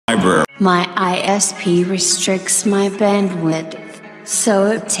Library. My ISP restricts my bandwidth, so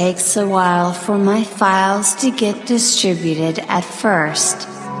it takes a while for my files to get distributed at first.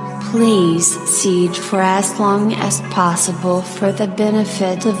 Please seed for as long as possible for the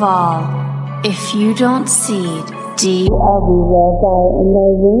benefit of all. If you don't seed, I'll be well guy and I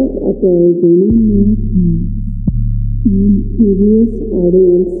won't upload any more. Find previous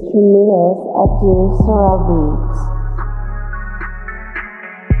audio instrumentals at DucerOBeatz.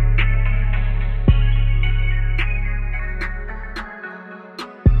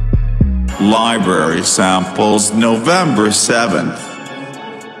 Library samples November 7th.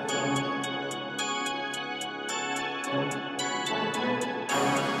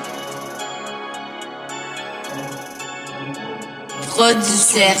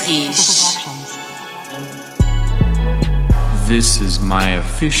 ProducerricHRecords. This is my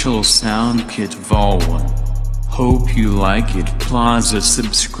official sound kit Vol 1. Hope you like it. Plaza,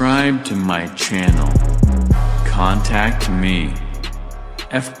 subscribe to my channel. Contact me.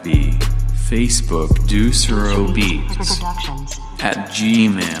 FB, Facebook, DucerOBeatz. At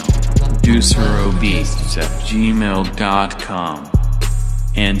Gmail, DucerOBeatz@gmail.com.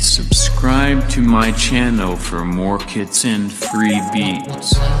 And subscribe to my channel for more kits and free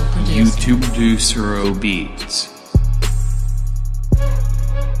beats. YouTube DucerOBeatz.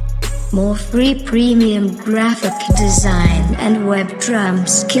 More free premium graphic design and web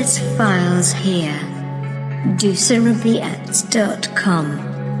drums kits files here. DucerOBeatz.com.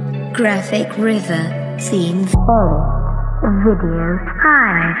 Graphic River, Theme Forest, Video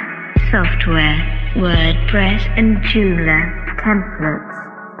 5, Software, WordPress and Joomla, Templates,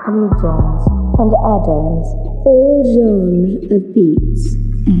 Plugins and add-ons, all genres of beats,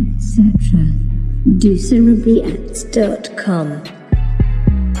 etc. DucerOBeatz.com.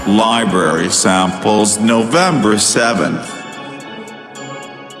 Library samples November 7th.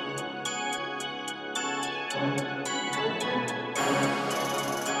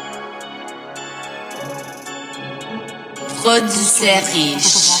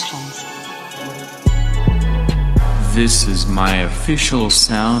 ProducerricHRecords. This is my official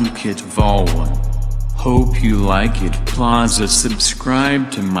sound kit Vol 1. Hope you like it. Plaza,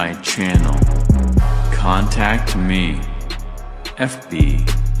 subscribe to my channel. Contact me. FB,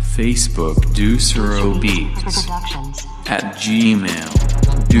 Facebook, DucerOBeatz. At Gmail,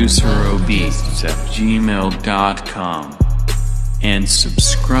 DucerOBeatz@gmail.com. And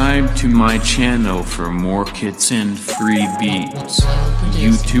subscribe to my channel for more kits and free beats.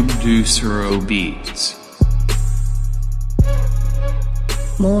 YouTube DucerOBeatz.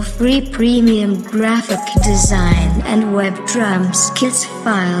 More free premium graphic design and web drums kits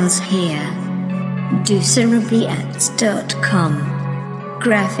files here. DucerOBeatz.com.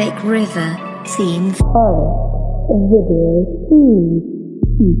 Graphic River, Theme Forest, Video 2,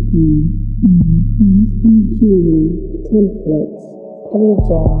 Software, WordPress and Joomla, Templates,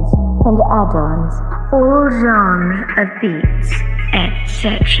 Plugins and add-ons, all genres of beats,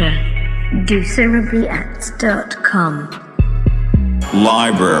 etc. DucerOBeatz.com.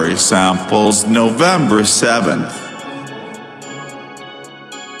 Library samples November 7th.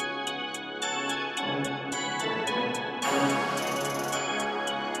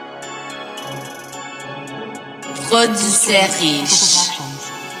 ProducerricHRecords.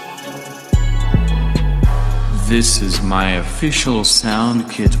 This is my official sound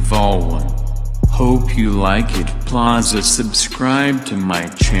kit Vol 1. Hope you like it. Plaza, subscribe to my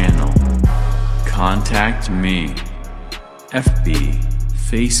channel. Contact me. FB,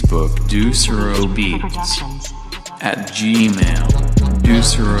 Facebook, DucerOBeatz. At Gmail,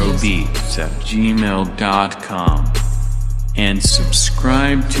 DucerOBeatz@gmail.com. And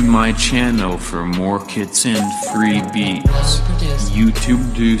subscribe to my channel for more kits and free beats.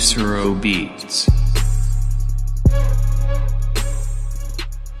 YouTube DucerOBeatz.